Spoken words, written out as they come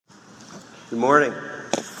Good morning.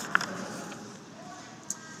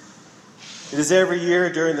 It is every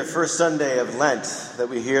year during the first Sunday of Lent that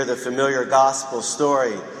we hear the familiar gospel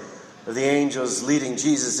story of the angels leading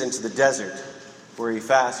Jesus into the desert, where he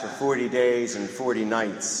fasts for 40 days and 40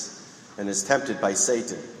 nights and is tempted by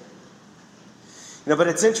Satan. But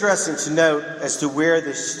it's interesting to note as to where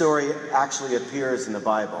this story actually appears in the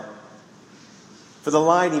Bible. For the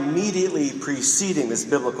line immediately preceding this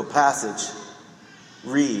biblical passage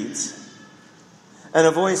reads, "And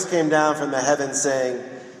a voice came down from the heavens saying,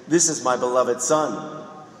 'This is my beloved Son,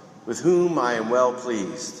 with whom I am well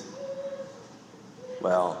pleased.'"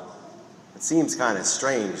 Well, it seems kind of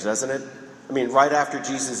strange, doesn't it? Right after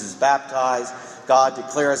Jesus is baptized, God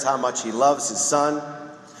declares how much he loves his Son,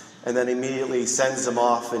 and then immediately sends him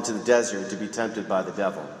off into the desert to be tempted by the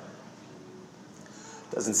devil.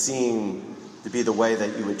 Doesn't seem to be the way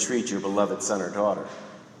that you would treat your beloved son or daughter.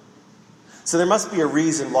 So there must be a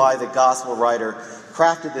reason why the gospel writer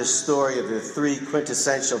crafted this story of the three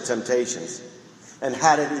quintessential temptations and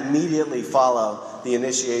had it immediately follow the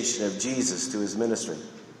initiation of Jesus to his ministry.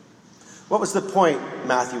 What was the point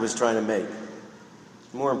Matthew was trying to make?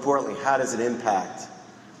 More importantly, how does it impact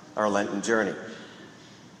our Lenten journey?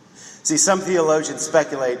 See, some theologians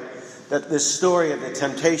speculate that this story of the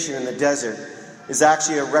temptation in the desert is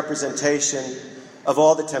actually a representation of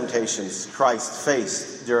all the temptations Christ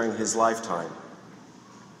faced during his lifetime.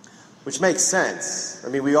 Which makes sense.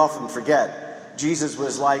 We often forget Jesus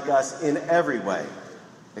was like us in every way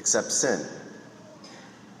except sin.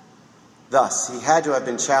 Thus, he had to have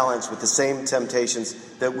been challenged with the same temptations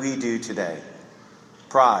that we do today: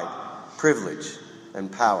 pride, privilege,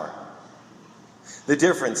 and power. The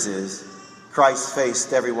difference is Christ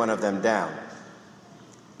faced every one of them down.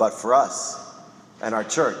 But for us and our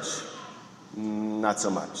church, not so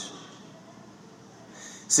much.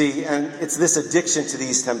 See, and it's this addiction to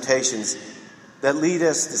these temptations that lead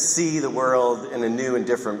us to see the world in a new and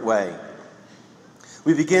different way.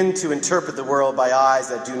 We begin to interpret the world by eyes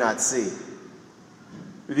that do not see.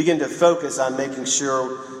 We begin to focus on making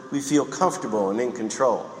sure we feel comfortable and in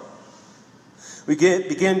control. We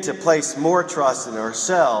begin to place more trust in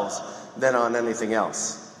ourselves than on anything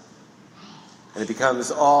else. And it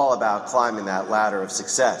becomes all about climbing that ladder of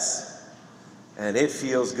success. And it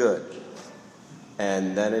feels good.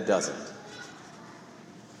 And then it doesn't.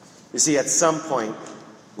 You see, at some point,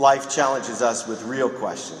 life challenges us with real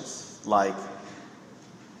questions, like,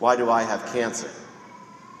 why do I have cancer?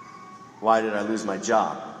 Why did I lose my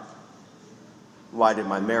job? Why did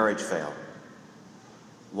my marriage fail?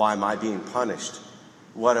 Why am I being punished?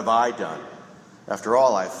 What have I done? After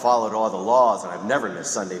all, I've followed all the laws and I've never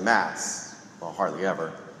missed Sunday Mass. Well, hardly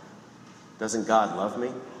ever. Doesn't God love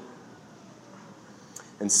me?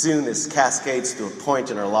 And soon this cascades to a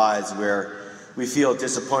point in our lives where we feel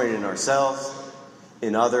disappointed in ourselves,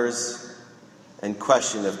 in others, and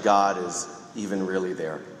question if God is even really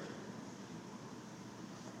there.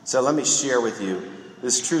 So let me share with you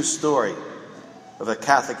this true story of a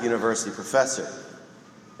Catholic university professor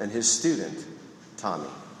and his student, Tommy.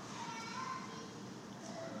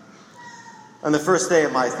 On the first day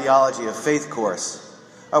of my Theology of Faith course,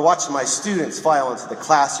 I watched my students file into the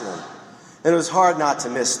classroom, and it was hard not to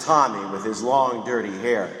miss Tommy with his long, dirty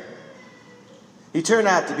hair. He turned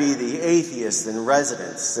out to be the atheist in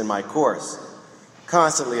residence in my course,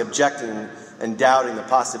 constantly objecting and doubting the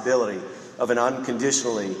possibility of an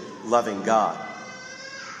unconditionally loving God.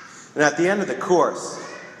 And at the end of the course,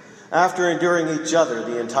 after enduring each other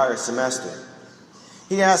the entire semester,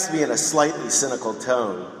 he asked me in a slightly cynical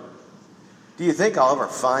tone, "Do you think I'll ever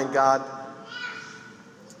find God?"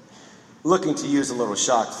 Looking to use a little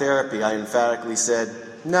shock therapy, I emphatically said,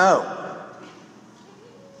 "No."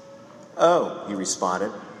 "Oh," he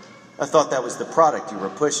responded, "I thought that was the product you were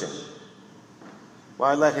pushing." Well,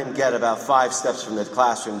 I let him get about 5 steps from the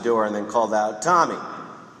classroom door and then called out, "Tommy,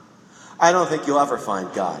 I don't think you'll ever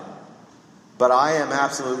find God, but I am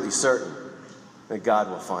absolutely certain that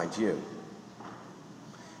God will find you."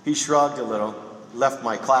 He shrugged a little, left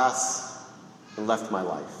my class, and left my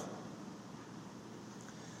life.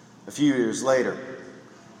 A few years later,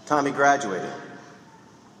 Tommy graduated,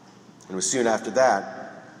 and it was soon after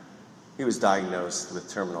that he was diagnosed with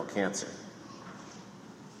terminal cancer.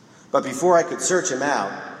 But before I could search him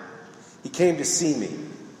out, he came to see me,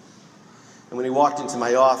 and when he walked into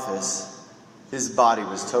my office, his body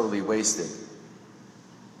was totally wasted,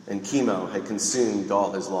 and chemo had consumed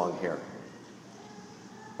all his long hair.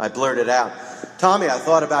 I blurted out, "Tommy, I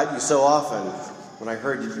thought about you so often when I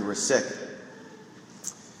heard that you were sick."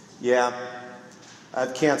 "Yeah, I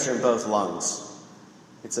have cancer in both lungs.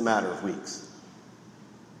 It's a matter of weeks."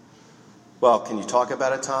 "Well, can you talk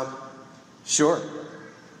about it, Tom?" Sure.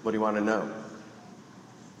 What do you want to know?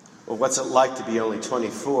 Well, what's it like to be only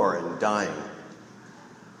 24 and dying?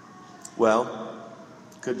 Well,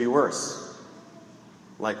 could be worse.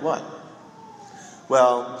 Like what?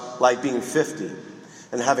 Well, like being 50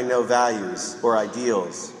 and having no values or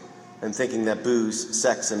ideals and thinking that booze,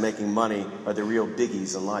 sex, and making money are the real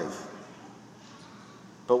biggies in life.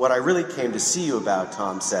 But what I really came to see you about,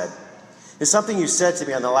 Tom said, is something you said to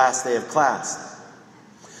me on the last day of class.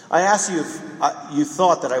 I asked you if you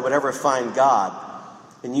thought that I would ever find God,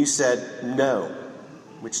 and you said no,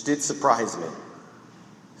 which did surprise me.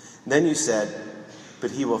 Then you said,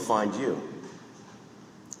 but he will find you.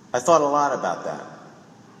 I thought a lot about that.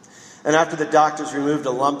 And after the doctors removed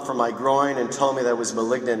a lump from my groin and told me that it was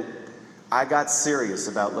malignant, I got serious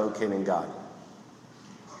about locating God.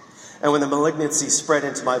 And when the malignancy spread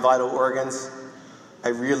into my vital organs, I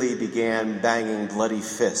really began banging bloody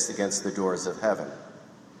fists against the doors of heaven.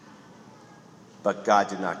 But God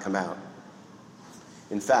did not come out.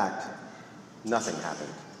 In fact, nothing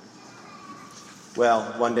happened. Well,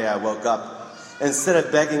 one day I woke up. Instead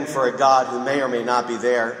of begging for a God who may or may not be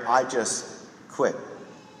there, I just quit.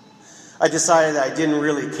 I decided that I didn't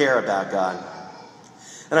really care about God.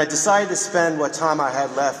 And I decided to spend what time I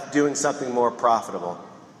had left doing something more profitable.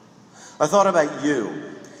 I thought about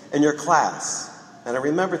you and your class, and I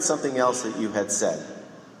remembered something else that you had said.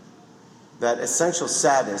 That essential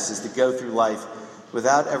sadness is to go through life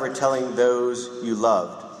without ever telling those you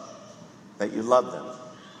loved that you love them.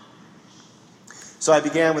 So I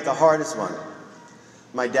began with the hardest one,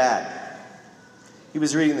 my dad. He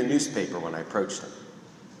was reading the newspaper when I approached him.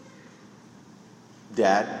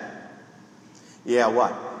 Dad? Yeah,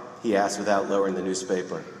 what? He asked without lowering the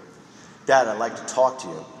newspaper. Dad, I'd like to talk to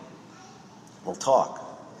you. Well, talk.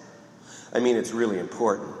 I mean, it's really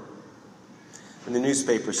important. And the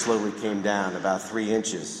newspaper slowly came down about 3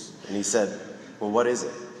 inches, and he said, well, what is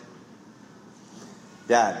it?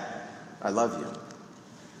 Dad, I love you.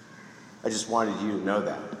 I just wanted you to know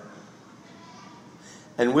that.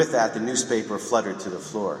 And with that, the newspaper fluttered to the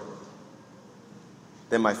floor.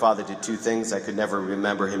 Then my father did 2 things I could never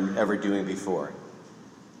remember him ever doing before.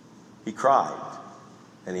 He cried,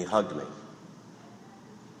 and he hugged me.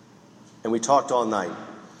 And we talked all night,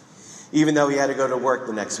 even though he had to go to work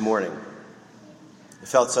the next morning. It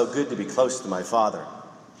felt so good to be close to my father,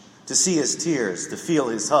 to see his tears, to feel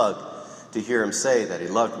his hug, to hear him say that he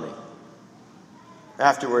loved me.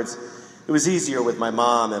 Afterwards, it was easier with my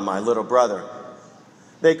mom and my little brother.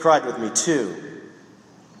 They cried with me too.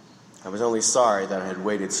 I was only sorry that I had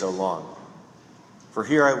waited so long. For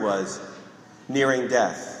here I was, nearing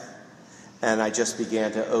death, and I just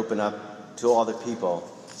began to open up to all the people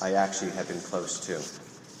I actually had been close to.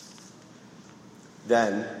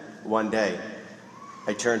 Then, one day,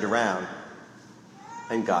 I turned around,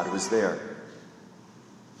 and God was there.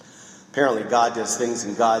 Apparently, God does things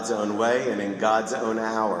in God's own way and in God's own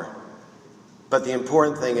hour. But the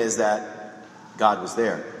important thing is that God was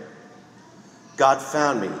there. God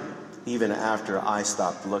found me even after I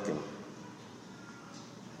stopped looking.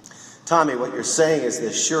 Tommy, what you're saying is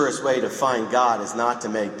the surest way to find God is not to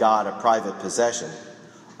make God a private possession,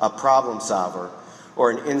 a problem solver, or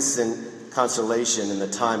an instant consolation in the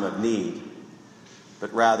time of need,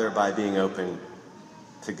 but rather by being open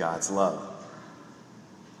to God's love.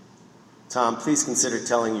 Tom, please consider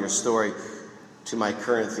telling your story to my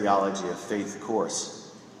current theology of faith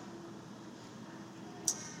course.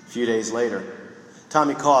 A few days later,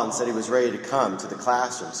 Tommy called and said he was ready to come to the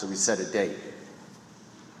classroom, so we set a date.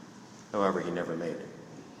 However, he never made it.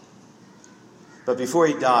 But before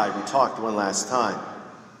he died, we talked one last time.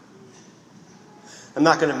 I'm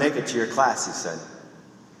not going to make it to your class, he said.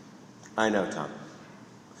 I know, Tom.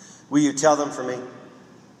 Will you tell them for me?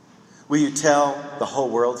 Will you tell the whole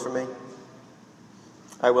world for me?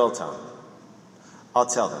 I will, Tom. I'll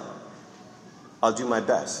tell them. I'll do my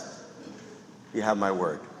best. You have my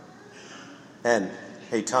word. And,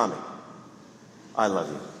 hey, Tommy, I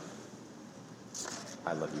love you.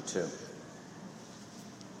 I love you too.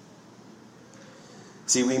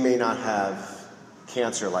 See, we may not have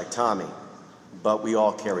cancer like Tommy, but we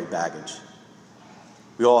all carry baggage.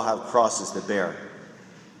 We all have crosses to bear.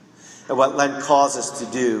 And what Lent calls us to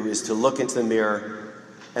do is to look into the mirror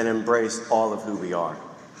and embrace all of who we are.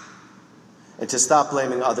 And to stop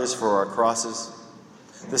blaming others for our crosses,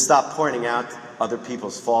 to stop pointing out other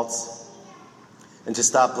people's faults, and to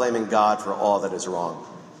stop blaming God for all that is wrong.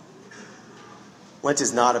 Lent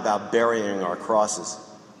is not about burying our crosses.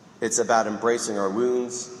 It's about embracing our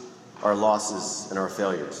wounds, our losses, and our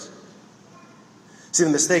failures. See,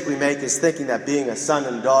 the mistake we make is thinking that being a son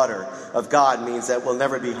and daughter of God means that we'll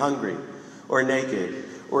never be hungry or naked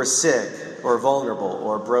or sick or vulnerable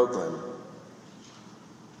or broken.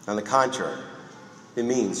 On the contrary, it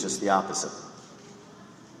means just the opposite.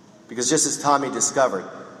 Because just as Tommy discovered,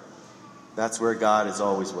 that's where God is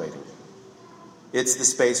always waiting. It's the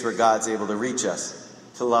space where God's able to reach us,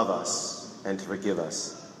 to love us, and to forgive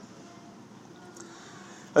us.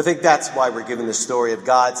 I think that's why we're given the story of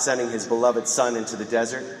God sending his beloved Son into the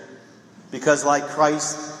desert. Because like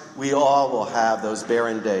Christ, we all will have those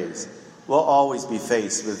barren days. We'll always be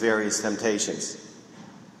faced with various temptations.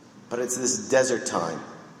 But it's this desert time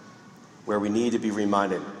where we need to be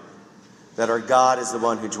reminded that our God is the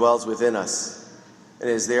one who dwells within us and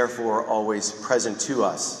is therefore always present to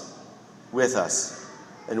us, with us,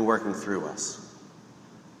 and working through us.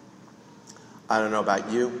 I don't know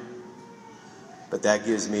about you, but that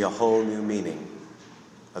gives me a whole new meaning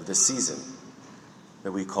of the season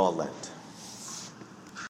that we call Lent.